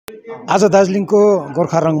आज दार्जिलिङको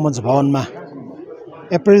गोर्खा रङ्गमञ्च भवनमा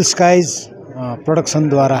एप्रिल स्काइज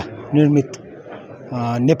प्रोडक्सनद्वारा निर्मित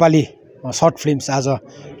नेपाली सर्ट फिल्म्स आज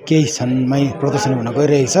केही क्षणमै प्रदर्शन हुन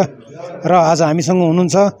गइरहेछ र आज हामीसँग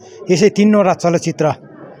हुनुहुन्छ यसै तीनवटा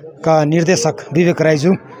चलचित्रका निर्देशक विवेक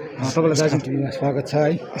राईज्यू। तपाईँलाई दार्जिलिङ टिभीमा स्वागत छ है।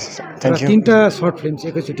 तीनटा सर्ट फिल्म्स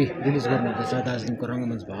एकैचोटि रिलिज गर्नुहुँदैछ दार्जिलिङको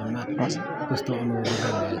रङ्गमञ्च भवनमा, कस्तो अनुभव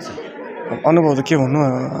गर्नुभएको छ? अनुभव त के भन्नु,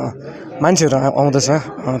 मान्छेहरू आउँदैछ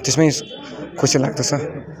त्यसमै खुसी लाग्दछ।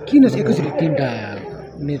 किन एकैचोटि तीनटा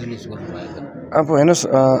रिलिज गर्नुभएको? अब हेर्नुहोस्,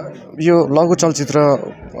 यो लघु चलचित्र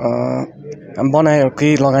बनाए,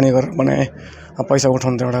 केही लगानी गरेर बनाए, पैसा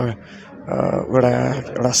उठाउनु त एउटा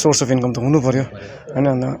सोर्स अफ इन्कम त हुनु पऱ्यो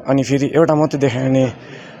होइन। अनि फेरि एउटा मात्रै देखायो भने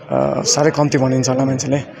साह्रै कम्ती भनिन्छ होला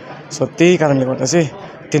मान्छेले। सो त्यही कारणले गर्दा चाहिँ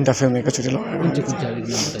तीनटा फिल्म एकैचोटि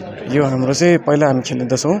लगायो। यो हाम्रो चाहिँ पहिला हामी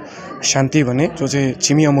खेलिँदैछौँ शान्ति भन्ने, जो चाहिँ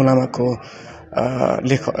छिमी अमुलामाको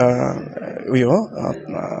उयो हो,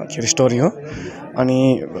 के अरे स्टोरी हो। अनि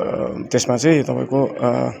त्यसमा चाहिँ तपाईँको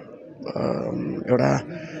एउटा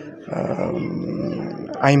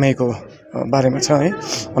आइमाईको बारेमा छ है।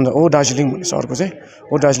 अन्त ओ दार्जिलिङ भन्ने छ अर्को चाहिँ।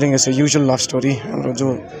 ओ Darjeeling is a usual love story, हाम्रो जो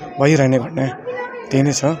भइरहने घटना त्यही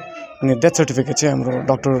नै छ। अनि डेथ सर्टिफिकेट चाहिँ हाम्रो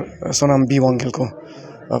डाक्टर सोनाम बी वङ्गेलको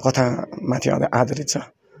कथामाथि आधारित छ।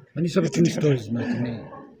 अनि सबै स्टोरीजमा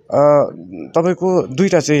तपाईँको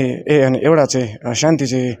दुईवटा चाहिँ एउटा चाहिँ शान्ति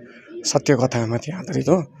चाहिँ सत्य कथामाथि आधारित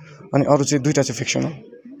हो, अनि अरू चाहिँ दुईवटा चाहिँ फिक्सन हो।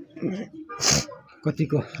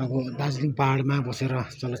 कतिको अब दार्जिलिङ पाहाडमा बसेर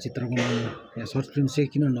चलचित्र बनाउनु या सर्ट फिल्म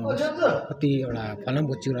चाहिँ किन नहोस्, कति एउटा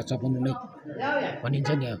फलामको चिउरा चपाउनु नै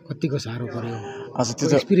भनिन्छ नि, कतिको साह्रो पऱ्यो? हजुर,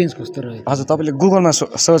 त्यो एक्सपिरियन्स कस्तो रह्यो? हजुर, तपाईँले गुगलमा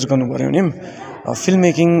सर्च गर्नु पऱ्यो भने फिल्म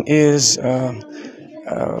मेकिङ इज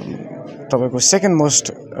तपाईँको सेकेन्ड मोस्ट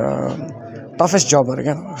टफेस्ट जब अरे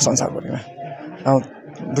क्या संसारभरिमा।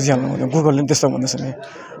 बुझिहाल्नु हुँदैन, गुगलले पनि त्यस्तो भन्दैछ नि।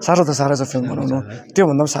 साह्रो त साह्रो छ फिल्म बनाउनु,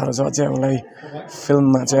 त्योभन्दा पनि साह्रो छ अझै। उसलाई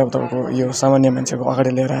फिल्ममा चाहिँ अब तपाईँको यो सामान्य मान्छेको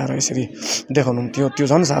अगाडि लिएर आएर यसरी देखाउनु, त्यो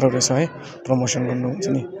झन् साह्रो रहेछ है। प्रमोसन गर्नु हुन्छ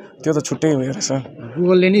नि, त्यो त छुट्टै उयो रहेछ।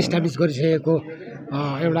 गुगलले नै इस्टाब्लिस गरिसकेको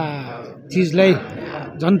एउटा चिजलाई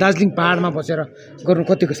झन् दार्जिलिङ पाहाडमा बसेर गर्नु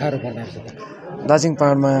कतिको साह्रो पर्दो रहेछ? दार्जिलिङ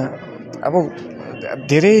पाहाडमा अब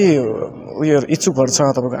धेरै उयो इच्छुकहरू छ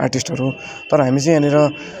तपाईँको आर्टिस्टहरू, तर हामी चाहिँ यहाँनिर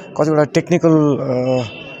कतिवटा टेक्निकल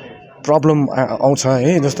प्रब्लम आउँछ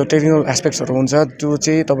है। जस्तो टेक्निकल एस्पेक्ट्सहरू हुन्छ, त्यो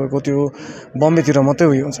चाहिँ तपाईँको त्यो बम्बेतिर मात्रै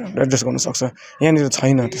उयो हुन्छ, एड्रेस गर्नु सक्छ। यहाँनिर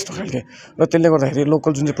छैन त्यस्तो खालके, र त्यसले गर्दाखेरि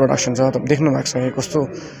लोकल जुन चाहिँ प्रडक्सन छ तपाईँ देख्नु भएको छ कस्तो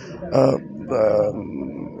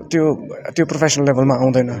त्यो प्रोफेसनल लेभलमा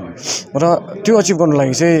आउँदैन। र त्यो अचिभ गर्नु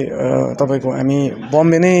लागि चाहिँ तपाईँको हामी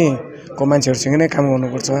बम्बे नै को मान्छेहरूसँग नै काम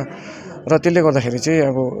गर्नुपर्छ। र त्यसले गर्दाखेरि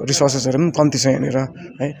चाहिँ अब रिसोर्सेसहरू पनि कम्ती छ यहाँनिर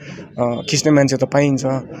है। खिच्ने मान्छे त पाइन्छ,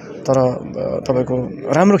 तर तपाईँको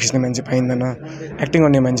राम्रो खिच्ने मान्छे पाइँदैन, एक्टिङ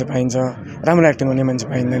गर्ने मान्छे पाइन्छ, राम्रो एक्टिङ गर्ने मान्छे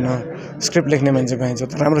पाइँदैन, स्क्रिप्ट लेख्ने मान्छे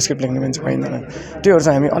पाइन्छ, तर राम्रो स्क्रिप्ट लेख्ने मान्छे पाइँदैन। त्योहरू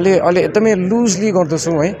चाहिँ हामी अहिले एकदमै लुजली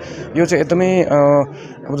गर्दछौँ है। यो चाहिँ एकदमै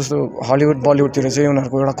अब जस्तो हलिउड बलिउडतिर चाहिँ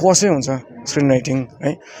उनीहरूको एउटा कोर्सै हुन्छ स्क्रिन राइटिङ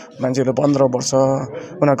है। मान्छेहरू 15 वर्ष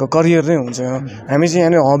उनीहरूको करियर नै हुन्छ। हामी चाहिँ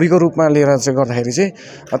यहाँनिर हबीको रूपमा लिएर चाहिँ गर्दाखेरि चाहिँ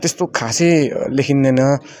त्यस्तो खासै लेखिँदैन,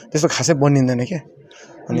 त्यस्तो खासै बनिँदैन क्या।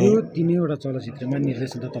 अनि यो तीनैवटा चलचित्रमा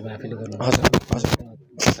निर्देशन त तपाईँ आफैले गर्नु? हजुर हजुर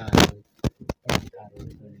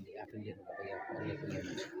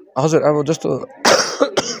हजुर। अब जस्तो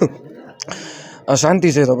शान्ति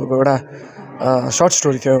चाहिँ तपाईँको एउटा सर्ट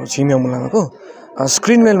स्टोरी थियो छिमी अमुलामाको।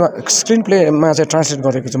 स्क्रिन प्लेमा चाहिँ ट्रान्सलेट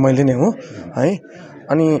गरेको चाहिँ मैले नै हो है।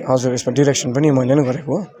 अनि हजुर, यसमा डिरेक्सन पनि मैले नै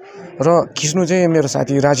गरेको हो। र खिच्नु चाहिँ मेरो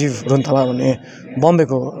साथी राजीव रुन्तला भन्ने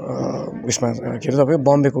बम्बेको उयसमा के अरे तपाईँको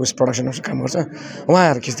बम्बेको उस प्रडक्सन हाउसमा काम गर्छ,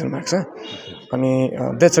 उहाँहरू खिचिदिनु भएको छ। अनि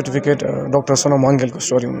death certificate doctor Sonam वङ्गेलको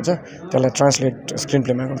story हुनुहुन्छ, त्यसलाई ट्रान्सलेट स्क्रिन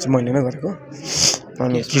प्लेमा गर्छ मैले नै गरेको।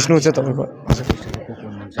 अनि खिच्नु चाहिँ तपाईँको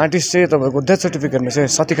आर्टिस्ट चाहिँ तपाईँको डेथ सर्टिफिकेटमा चाहिँ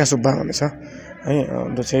सतिका सुब्बा भन्ने छ है,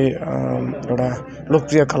 जो चाहिँ एउटा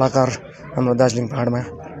लोकप्रिय कलाकार हाम्रो दार्जिलिङ पाहाडमा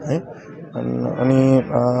है। अनि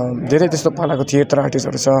धेरै त्यस्तो पालाको थिएटर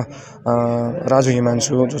आर्टिस्टहरू छ। राजु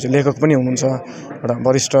हिमांशु जो चाहिँ लेखक पनि हुनुहुन्छ, एउटा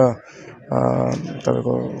वरिष्ठ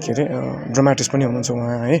तपाईँको के अरे ड्रामाटिस्ट पनि हुनुहुन्छ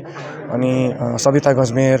उहाँ है। अनि सविता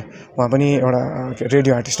गजमेर, उहाँ पनि एउटा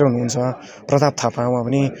रेडियो आर्टिस्टै हुनुहुन्छ। प्रताप थापा, उहाँ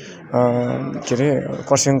पनि के अरे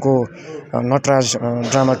खरसाङको नटराज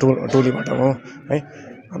ड्रामा टोलीबाट हो है।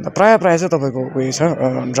 अन्त प्रायः चाहिँ तपाईँको उयो छ,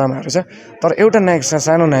 ड्रामाहरू छ। तर एउटा नायक छ,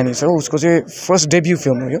 सानो नानी छ, उसको चाहिँ फर्स्ट डेब्यू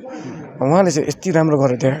फिल्म हो यो। उहाँले चाहिँ यति राम्रो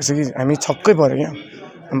गरेर देखाएको छ कि हामी छक्कै पऱ्यो क्या।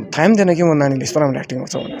 थाहा पनि थिएन कि म नानीले यस्तो राम्रो एक्टिङ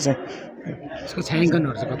गर्छ भनेर चाहिँ। यसको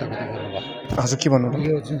छायाङ्कनहरू चाहिँ कता कता गर्नुभयो? हजुर के भन्नु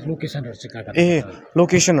यो जुन लोकेसनहरू चाहिँ कहाँ कहाँ? ए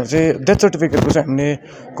लोकेसनहरू चाहिँ डेथ सर्टिफिकेटको चाहिँ हामीले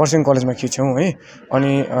खरसाङ कलेजमा खिच्यौँ है।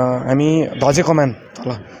 अनि हामी धजे कमान तल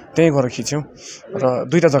त्यहीँ गएर खिच्यौँ र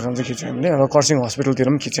 2टा जग्गामा चाहिँ खिच्यौँ हामीले र खरसाङ हस्पिटलतिर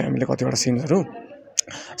पनि खिच्यौँ हामीले कतिवटा सिन्सहरू।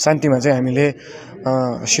 शान्तिमा चाहिँ हामीले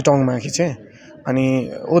सिटोङमा खिचेँ। अनि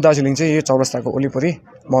दार्जिलिङ चाहिँ यो चौरस्ताको वरिपरि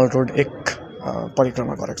मल रोड 1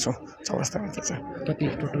 परिक्रमा गरेको छौँ चौरस्तामा चाहिँ। कति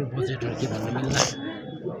टोटल बजेटहरू के भन्नु मिल्ला?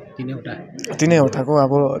 तिनैवटाको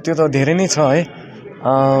अब त्यो त धेरै नै छ है।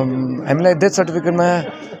 हामीलाई डेथ सर्टिफिकेटमा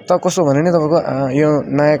त कस्तो भने नि तपाईँको यो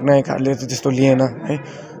नायक नायिकाहरूले त त्यस्तो लिएन है।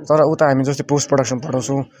 तर उता हामी जस्तै पोस्ट प्रडक्सन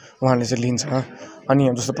पठाउँछौँ उहाँहरूले चाहिँ लिन्छ। अनि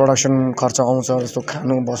जस्तो प्रडक्सन खर्च आउँछ जस्तो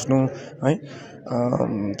खानु बस्नु है।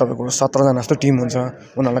 तपाईँको 17जना जस्तो टिम हुन्छ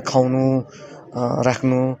उनीहरूलाई खुवाउनु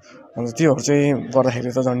राख्नु अन्त त्योहरू चाहिँ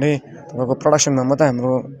गर्दाखेरि त झन्डै तपाईँको प्रडक्सनमा मात्रै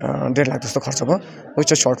हाम्रो 1.5 लाख जस्तो खर्च भयो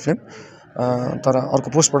विच अ सर्ट फिल्म। तर अर्को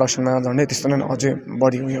पोस्ट प्रडक्सनमा झन्डै त्यस्तो नै अझै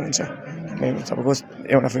बढी उयो हुन्छ। तपाईँको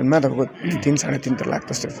एउटा फिल्ममा तपाईँको 3-3.5 लाख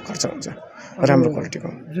जस्तो खर्च हुन्छ राम्रो क्वालिटीको।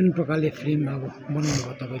 जुन प्रकारले फिल्म अब बनाउनु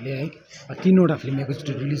भयो तपाईँले है 3वटा फिल्म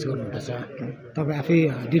एकैचोटि रिलिज गर्नुहुँदैछ तपाईँ आफै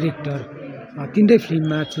डिरेक्टर 3टै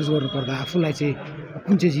फिल्ममा चुज गर्नुपर्दा आफूलाई चाहिँ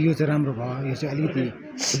कुन चाहिँ यो चाहिँ राम्रो भयो यो चाहिँ अलिकति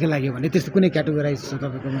ठिकै लाग्यो भने त्यस्तो कुनै क्याटेगोराइज छ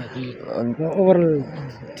तपाईँकोमा कि ओभरअल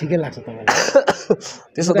ठिकै लाग्छ तपाईँलाई?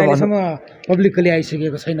 त्यसो त अहिलेसम्म पब्लिकली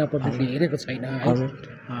आइसकेको छैन, पब्लिकले हेरेको छैन है।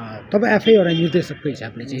 तपाईँ आफै एउटा निर्देशकको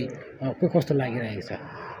हिसाबले चाहिँ कस्तो लागिरहेको छ?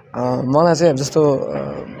 मलाई चाहिँ अब जस्तो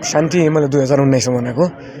शान्ति मैले 2019मा बनाएको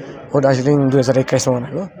दार्जिलिङ 2021मा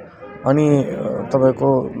बनाएको। अनि तपाईँको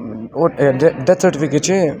डेथ सर्टिफिकेट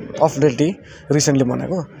चाहिँ अफ लेटली रिसेन्टली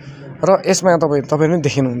बनाएको। र यसमा तपाईँले पनि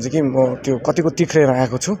देख्नुहुन्छ कि म त्यो कतिको तिख्रेर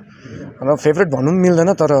आएको छु र फेभरेट भन्नु पनि मिल्दैन।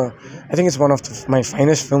 तर I think it's one of my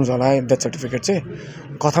finest films होला डेथ सर्टिफिकेट चाहिँ।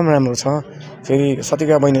 कथा पनि राम्रो छ, फेरि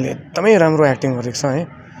सतिका बहिनीले एकदमै राम्रो एक्टिङ गरेको छ है।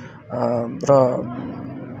 र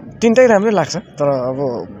 3टै राम्रै लाग्छ। तर अब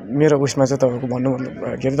मेरो उयसमा चाहिँ तपाईँको भन्नु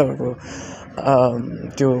के अरे तपाईँको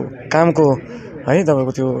त्यो कामको है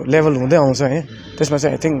तपाईँको त्यो लेभल हुँदै आउँछ है। त्यसमा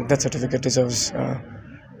चाहिँ I think death certificate deserves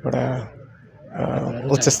एउटा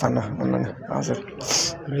उच्च स्थानमा भन्नु। हजुर।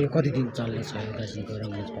 र यो कति दिन चल्नेछ दार्जिलिङको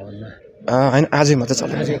रङ्गमञ्च भवनमा? होइन आजै मात्रै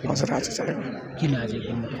चलेको। हजुर आज चलेको। किन आज एक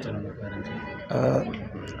दिन मात्रै चलाउनु कारण चाहिँ?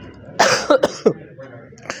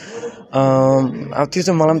 अब त्यो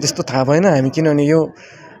चाहिँ मलाई पनि त्यस्तो थाहा भएन। हामी किनभने यो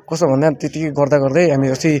कस्तो भन्दा त्यति गर्दा गर्दै हामी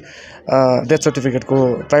जस्तै डेथ सर्टिफिकेटको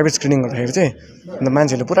प्राइभेट स्क्रिनिङ गर्दाखेरि चाहिँ अन्त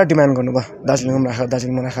मान्छेहरूले पुरा डिमान्ड गर्नुभयो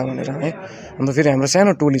दार्जिलिङमा राख भनेर है। अन्त फेरि हाम्रो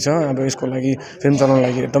सानो टोली छ अब यसको लागि फिल्म चलाउनको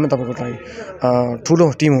लागि एकदमै तपाईँको लागि ठुलो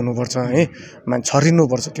टिम हुनुपर्छ है।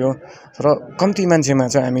 छरिनुपर्छ त्यो। र कम्ती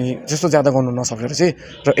मान्छेमा चाहिँ हामी जस्तो ज्यादा गर्नु नसकेर चाहिँ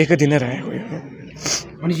र एकै दिनै राखेको यो।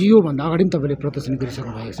 अनि योभन्दा अगाडि पनि तपाईँले प्रदर्शन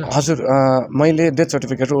गरिसक्नु भएको छ? हजुर मैले डेथ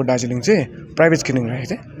सर्टिफिकेट र दार्जिलिङ चाहिँ प्राइभेट स्क्रिनिङ राखेको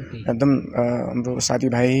थिएँ। एकदम हाम्रो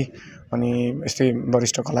साथीभाइ अनि यस्तै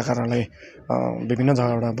वरिष्ठ कलाकारहरूलाई विभिन्न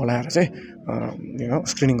जग्गाबाट बोलाएर चाहिँ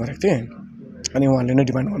स्क्रिनिङ गरेको थिएँ। अनि उहाँले नै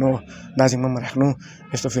डिमान्ड गर्नु दार्जिलिङमा पनि राख्नु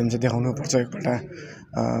यस्तो फिल्म चाहिँ देखाउनुपर्छ एकपल्ट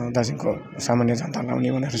दार्जिलिङको सामान्य जनतालाई आउने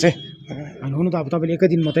भनेर चाहिँ। अनि हुनु त अब तपाईँले एकै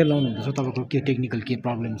दिन मात्रै लाउनुहुँदैछ, तपाईँको के टेक्निकल के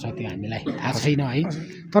प्रब्लम छ त्यो हामीलाई थाहा छैन है।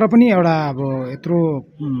 तर पनि एउटा अब यत्रो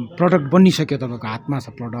प्रडक्ट बनिसक्यो तपाईँको हातमा छ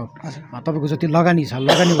प्रडक्ट, तपाईँको जति लगानी छ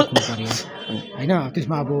लगानी उठ्नु पऱ्यो होइन।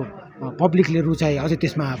 त्यसमा अब पब्लिकले रुचाए अझै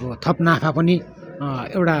त्यसमा अब थप नाफा पनि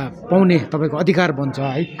एउटा पाउने तपाईँको अधिकार बन्छ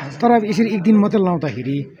है। तर अब यसरी एक दिन मात्रै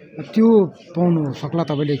लाउँदाखेरि त्यो पाउनु सक्ला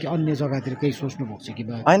तपाईँले कि अन्य जग्गातिर केही सोच्नु भएको छ कि?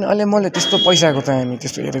 होइन अहिले मैले त्यस्तो पैसाको चाहिँ हामी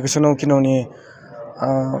त्यस्तो हेरेको छैनौँ। किनभने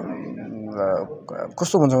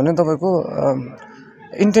कस्तो हुन्छ भने तपाईँको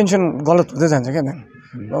इन्टेन्सन गलत हुँदै जान्छ क्या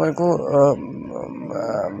तपाईँको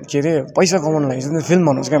के अरे पैसा कमाउनु लागि चाहिँ फिल्म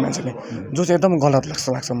बनाउँछ क्या मान्छेले, जो चाहिँ एकदम गलत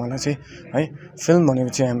लाग्छ मलाई चाहिँ है। फिल्म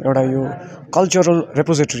भनेपछि हाम्रो एउटा यो कल्चरल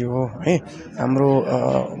रेपोजिटरी हो है। हाम्रो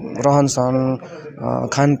रहनसहन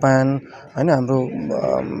खानपान होइन हाम्रो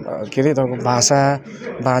के अरे तपाईँको भाषा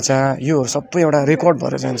बाचा योहरू सबै एउटा रेकर्ड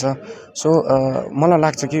भएर जान्छ। सो मलाई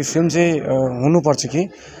लाग्छ कि फिल्म चाहिँ हुनुपर्छ कि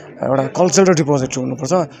एउटा कल्चरल रिपोजिटरी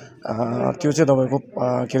हुनुपर्छ। त्यो चाहिँ तपाईँको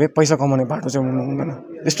के अरे पैसा कमाउने बाटो चाहिँ हुनु हुँदैन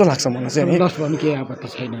त्यस्तो लाग्छ मलाई चाहिँ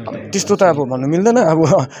है। त्यस्तो त अब भन्नु मिल्दैन। अब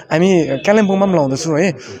हामी कालिम्पोङमा पनि लाउँदैछौँ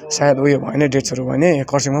है, सायद उयो भएन डेट्सहरू भएन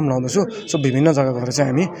खरसाङमा पनि लाउँदैछु। सो विभिन्न जग्गा गएर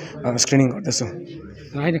चाहिँ हामी स्क्रिनिङ गर्दैछौँ।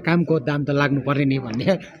 होइन कामको दाम त लाग्नु पर्ने नि भन्ने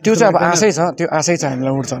त्यो चाहिँ अब आशै छ, त्यो आशै छ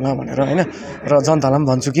हामीलाई उठ्छ होला भनेर होइन। र जनतालाई पनि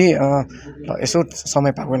भन्छु कि यसो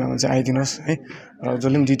समय पाएको बेलामा चाहिँ आइदिनुहोस् है। र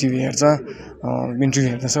जसले पनि डिटिभी हेर्छ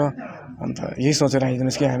इन्टरभ्यू हेर्दैछ अन्त यही सोचेर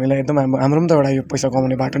आइदिनुहोस् कि हामीलाई एकदम हाम्रो पनि त एउटा यो पैसा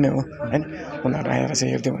कमाउने बाटो नै हो हैन उनीहरू आएर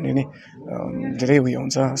चाहिँ हेर्दियो भने नि धेरै उयो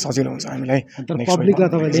हुन्छ सजिलो हुन्छ हामीलाई पब्लिकलाई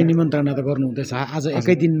तपाईँले निमन्त्रणा त गर्नुहुँदैछ आज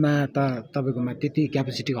एकै दिनमा त तपाईँकोमा त्यति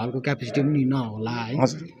क्यापेसिटी हलको क्यापेसिटी पनि नहोला है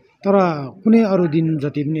तर कुनै अरू दिन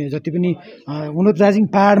जति पनि हुन त दार्जिलिङ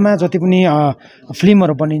पाहाडमा जति पनि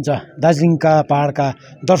फिल्महरू बनिन्छ दार्जिलिङका पाहाडका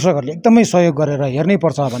दर्शकहरूले एकदमै सहयोग गरेर हेर्नै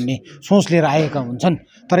पर्छ भन्ने सोच लिएर आएका हुन्छन्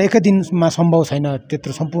तर एकै दिनमा सम्भव छैन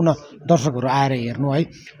त्यत्रो सम्पूर्ण दर्शकहरू आएर हेर्नु है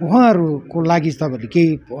उहाँहरूको लागि तपाईँहरूले केही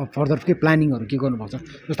फर्दर केही प्लानिङहरू के गर्नुपर्छ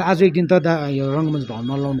जस्तो आज एक दिन त यो रङ्गमञ्च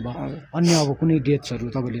भवनमा लाउनु भयो अन्य अब कुनै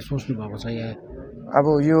डेट्सहरू तपाईँले सोच्नु भएको छ या अब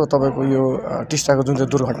यो तपाईँको यो टिस्टाको जुन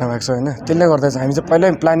चाहिँ दुर्घटना भएको छ होइन त्यसले गर्दा चाहिँ हामी चाहिँ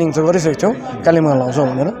पहिल्यै प्लानिङ चाहिँ गरिसकेको थियौँ कालिम्पोङमा लाउँछौँ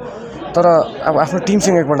भनेर तर अब आफ्नो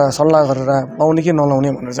टिमसँग एकपल्ट सल्लाह गरेर लाउने कि नलाउने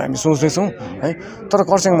भनेर चाहिँ हामी सोच्दैछौँ है तर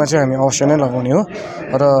खरसाङमा चाहिँ हामी अवश्य नै लगाउने हो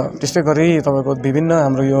र त्यस्तै गरी तपाईँको विभिन्न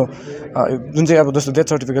हाम्रो यो जुन चाहिँ अब जस्तो डेथ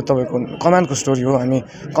सर्टिफिकेट तपाईँको कमानको स्टोरी हो हामी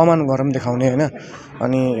कमान गएर पनि देखाउने होइन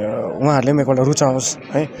अनि उहाँहरूले पनि एकपल्ट रुचाओस्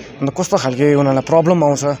है अन्त कस्तो खालके उनीहरूलाई प्रब्लम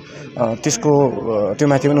आउँछ त्यसको त्यो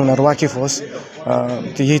माथि पनि उनीहरू वाकिफ होस्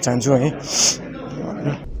त्यो यही चाहन्छु है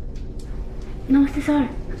नमस्ते सर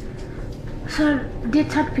सर डेथ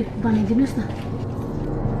सर्टिफिकेट बनाइदिनुहोस् न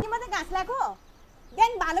मात्रै घाँस ल्याएको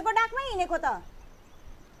बिहान भालुको डाकमै हिँडेको त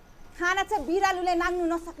खाना चाहिँ बिरालुले नाग्नु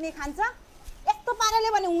नसक्ने खान्छ यस्तो पाराले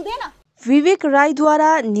भने हुँदैन विवेक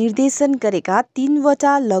राईद्वारा निर्देशन गरेका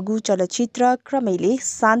 3वटा लघु चलचित्र क्रमैले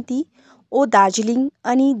शान्ति ओ दार्जिलिङ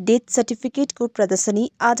अनि डेथ सर्टिफिकेटको प्रदर्शनी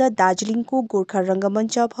आज दार्जिलिङको गोर्खा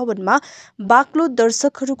रङ्गमञ्च भवनमा बाक्लो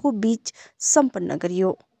दर्शकहरूको बीच सम्पन्न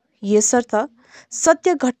गरियो। यसर्थ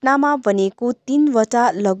सत्य घटनामा बनेको 3वटा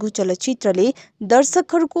लघु चलचित्रले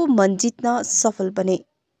दर्शकहरूको मन जित्न सफल बने।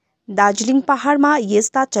 दार्जिलिङ पहाडमा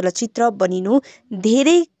यस्ता चलचित्र बनिनु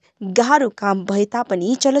धेरै गाह्रो काम भए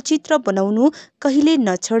तापनि चलचित्र बनाउनु कहिले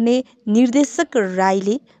नछोड्ने निर्देशक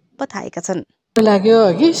राईले बताएका छन्। लाग्यो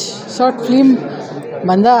अघि सर्ट फिल्म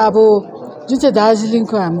भन्दा अब जुन चाहिँ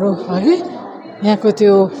दार्जिलिङको हाम्रो अघि यहाँको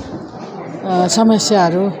त्यो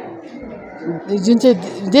समस्याहरू जुन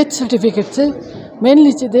चाहिँ डेथ सर्टिफिकेट चाहिँ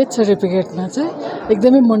मेनली चाहिँ डेथ सर्टिफिकेटमा चाहिँ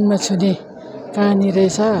एकदमै मनमा छुने कहानी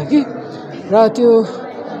रहेछ अघि र त्यो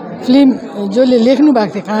फिल्म जसले लेख्नु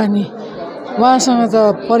भएको थियो कहानी उहाँसँग त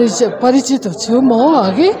परिचित छु म हो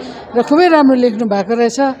अघि र खुबै राम्रो लेख्नु भएको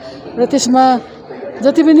रहेछ र त्यसमा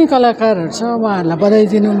जति पनि कलाकारहरू छ उहाँहरूलाई बधाई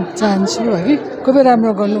दिनु चाहन्छु अघि खुबै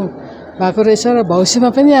राम्रो गर्नु भएको रहेछ र भविष्यमा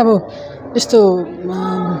पनि अब यस्तो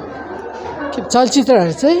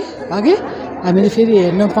चलचित्रहरू चाहिँ अघि हामीले फेरि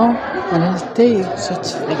हेर्न पाऊँ भनेर त्यही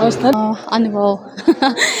सोच्छु। अनुभव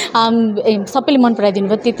सबैले मन पराइदिनु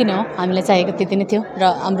भयो त्यति नै हो हामीलाई चाहिएको त्यति नै थियो र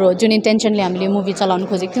हाम्रो जुन इन्टेन्सनले हामीले मुभी चलाउनु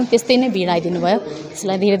खोजेको थियौँ त्यस्तै नै भिड आइदिनु भयो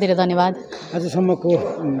त्यसलाई धेरै धेरै धन्यवाद। आजसम्मको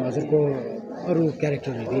हजुरको अरू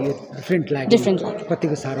क्यारेक्टरहरू डिफ्रेन्ट लाग्यो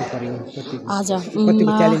कतिको साह्रो पर्यो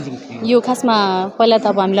कतिको च्यालेन्जिङ थियो यो खासमा पहिला त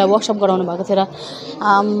अब हामीलाई वर्कसप गराउनु भएको थियो र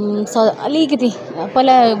अलिकति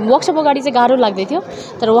पहिला वर्कसप अगाडि चाहिँ गाह्रो लाग्दै थियो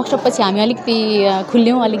तर वर्कसप पछि हामी अलिकति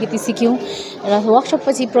खुल्यौँ अलिकति सिक्यौँ र वर्कसप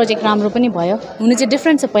पछि प्रोजेक्ट राम्रो पनि भयो। हुनु चाहिँ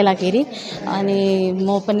डिफ्रेन्ट छ पहिलाखेरि अनि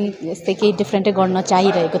म पनि यस्तै केही डिफ्रेन्टै गर्न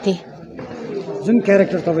चाहिरहेको थिएँ। जुन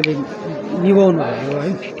क्यारेक्टर तपाईँले निभाउनु भयो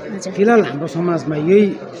है फिलहाल हाम्रो समाजमा यही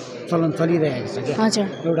चलन चलिरहेको छ क्या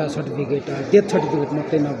एउटा सर्टिफिकेट डेथ सर्टिफिकेट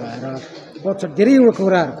मात्रै नभएर धेरैवटा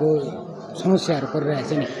कुराहरूको समस्याहरू परिरहेको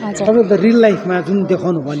छ नि तपाईँको त रियल लाइफमा जुन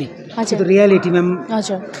देखाउनु भयो नि त्यो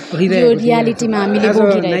रियालिटीमा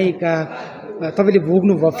नायिका तपाईँले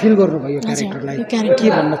भोग्नुभयो फिल गर्नुभयो क्यारेक्टरलाई के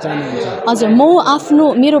भन्न चाहनुहुन्छ? हजुर म आफ्नो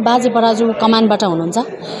मेरो बाजे बराजु कमानबाट हुनुहुन्छ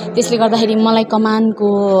त्यसले गर्दाखेरि मलाई कमानको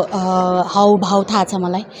हाउभाउ थाहा छ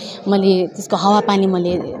मैले त्यसको हावापानी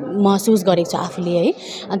मैले महसुस गरेको छु आफूले है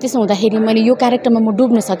अनि त्यसो हुँदाखेरि मैले यो क्यारेक्टरमा म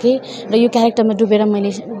डुब्न सकेँ र यो क्यारेक्टरमा डुबेर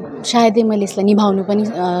मैले सायदै मैले यसलाई निभाउनु पनि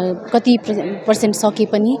कति पर्सेन्ट सकेँ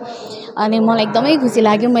पनि अनि मलाई एकदमै खुसी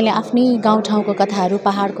लाग्यो। मैले आफ्नै गाउँठाउँको कथाहरू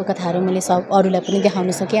पहाडको कथाहरू मैले सब अरूलाई पनि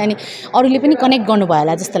देखाउन सकेँ अनि अरूले पनि कनेक्ट गर्नुभयो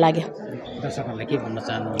होला जस्तो लाग्यो। दर्शकहरूलाई के भन्न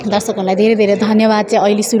चाहनुहुन्छ? दर्शकहरूलाई धेरै धेरै धन्यवाद चाहिँ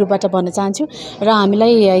अहिले सुरुबाट भन्न चाहन्छु र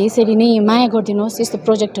हामीलाई यसरी नै माया गरिदिनुहोस्। यस्तो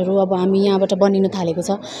प्रोजेक्टहरू अब हामी यहाँबाट बनिनु थालेको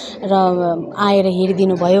छ र आएर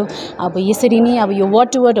हेरिदिनु भयो। अब यसरी नै अब यो वर्ड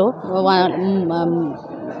टु वर्ड हो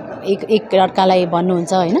एक अर्कालाई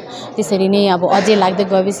भन्नुहुन्छ होइन त्यसरी नै अब अझै लाग्दै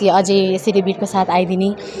गएपछि अझै यसरी बिटको साथ आइदिने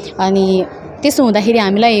अनि त्यसो हुँदाखेरि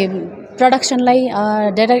हामीलाई प्रोडक्सनलाई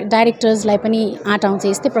डाइरेक्टर्सलाई पनि आँट आउँछ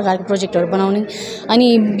यस्तै प्रकारको प्रोजेक्टहरू बनाउने अनि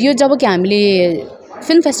यो जब कि हामीले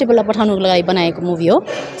फिल्म फेस्टिभललाई पठाउनुको लागि बनाएको मुभी हो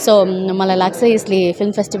सो मलाई लाग्छ यसले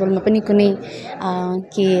फिल्म फेस्टिभलमा पनि कुनै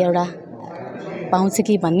के एउटा पाउँछ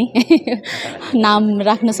कि भन्ने नाम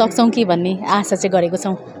राख्न सक्छौँ कि भन्ने आशा चाहिँ गरेको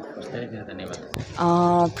छौँ। धन्यवाद।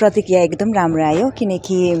 प्रतिक्रिया एकदम राम्रो आयो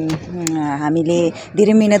किनकि हामीले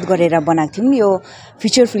धेरै मेहनत गरेर बनाएको थियौँ। यो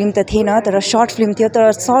फिचर फिल्म त थिएन तर सर्ट फिल्म थियो।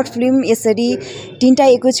 तर सर्ट फिल्म यसरी 3टा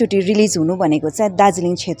एकैचोटि रिलिज हुनु भनेको चाहिँ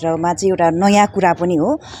दार्जिलिङ क्षेत्रमा चाहिँ एउटा नयाँ कुरा पनि हो।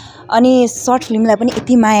 अनि सर्ट फिल्मलाई पनि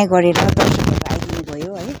यति माया गरेर दर्शकहरू आइदिनु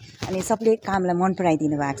भयो है। अनि सबले कामलाई मन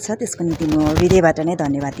पराइदिनु भएको छ, त्यसको निम्ति म हृदयबाट नै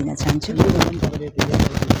धन्यवाद दिन चाहन्छु।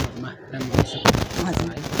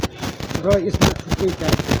 र यसमा थुप्रै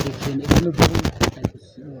क्यारेक्टर देखिएन, एकदमै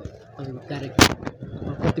क्यारेक्टर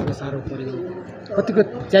कतिको साह्रो पऱ्यो, कतिको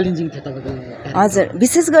च्यालेन्जिङ थियो तपाईँको? हजुर,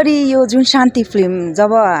 विशेष गरी यो जुन शान्ति फिल्म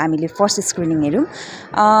जब हामीले फर्स्ट स्क्रिनिङ हेऱ्यौँ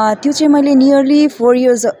त्यो चाहिँ मैले नियरली 4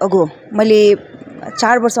 years अगो मैले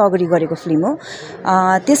 4 वर्ष अगाडि गरेको फिल्म हो।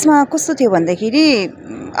 त्यसमा कस्तो थियो भन्दाखेरि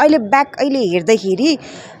अहिले हेर्दाखेरि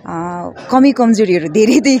कमी कमजोरीहरू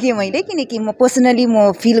धेरै देखेँ मैले, किनकि म पर्सनली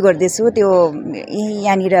फिल गर्दैछु त्यो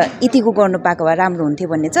यहाँनिर यतिको गर्नु पाएको भए राम्रो हुन्थ्यो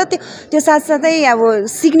भन्ने छ। त्यो साथसाथै अब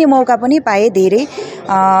सिक्ने मौका पनि पाएँ धेरै।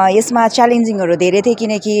 यसमा च्यालेन्जिङहरू धेरै थियो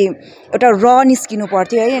किनकि एउटा र निस्किनु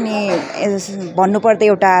पर्थ्यो है। अनि भन्नुपर्दा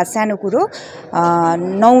एउटा सानो कुरो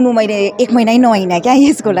नुहाउनु मैले 1 महिना नुहाइनँ क्या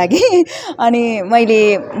यसको लागि। अनि मैले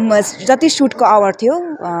जति सुटको आवर थियो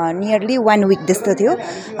नियरली 1 week जस्तो थियो,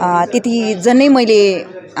 त्यति जनै मैले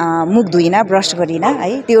मुख धुइनँ, ब्रस गरिनँ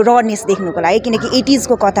है, त्यो रनेस देख्नुको लागि। किनकि 80s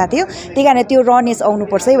को कथा थियो, त्यही कारण त्यो रनेस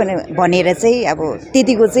आउनुपर्छ है भनेर चाहिँ अब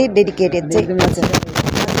त्यतिको चाहिँ डेडिकेटेड चाहिँ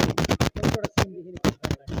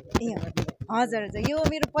हजुर हजुर यो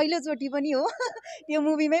मेरो पहिलोचोटि पनि हो। त्यो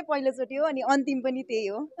मुभीमै पहिलोचोटि हो अनि अन्तिम पनि त्यही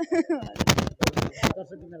हो।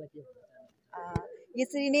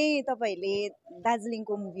 यसरी नै तपाईँहरूले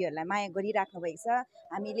दार्जिलिङको मुभीहरूलाई माया गरिराख्नु भएको छ।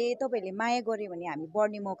 हामीले तपाईँहरूले माया गऱ्यो भने हामी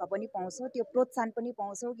बढ्ने मौका पनि पाउँछौँ, त्यो प्रोत्साहन पनि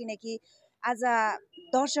पाउँछौँ। किनकि आज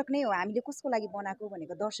दर्शक नै हो, हामीले कसको लागि बनाएको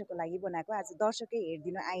भनेको दर्शकको लागि बनाएको। आज दर्शकै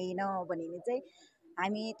हेरिदिनु आएन भने चाहिँ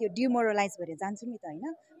हामी त्यो डिमोरलाइज भएर जान्छौँ नि त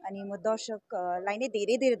होइन। अनि म दर्शकलाई नै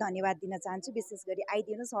धेरै धेरै धन्यवाद दिन चाहन्छु। विशेष गरी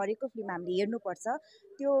आइदिनुहोस्, हरेकको फिल्म हामीले हेर्नुपर्छ।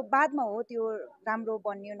 त्यो बादमा हो त्यो राम्रो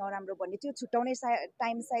बन्यो नराम्रो बन्यो त्यो छुट्याउने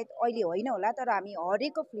टाइम सायद अहिले होइन होला, तर हामी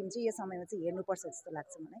हरेकको फिल्म चाहिँ यो समयमा चाहिँ हेर्नुपर्छ जस्तो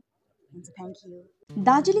लाग्छ मलाई। हुन्छ, थ्याङ्क यू।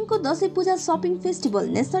 दार्जिलिङको दशैं पूजा शपिङ फेस्टिभल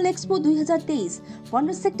नेसनल एक्सपो 2023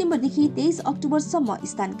 15 सेप्टेम्बरदेखि 23 अक्टोबरसम्म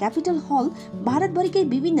स्थान क्यापिटल हल भारतभरिकै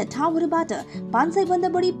विभिन्न ठाउँहरूबाट 500 भन्दा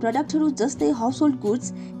बढी प्रडक्टहरू जस्तै household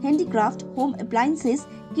goods, handicraft, home appliances,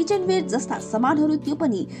 kitchenware जस्ता सामानहरू त्यो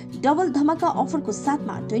पनि डबल धमाका अफरको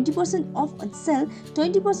साथमा 20% of on sale,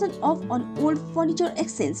 20% of on old furniture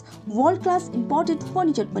exchange, world class imported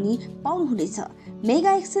furniture पनि पाउनुहुनेछ।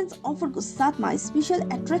 मेगा एक्सचेन्ज अफरको साथमा स्पेशल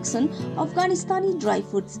एट्र्याक्सन अफगानिस्तानी ड्राई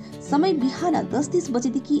फ्रुट्स। समय बिहान 10:30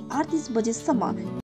 बजेदेखि 8:30 बजेसम्म।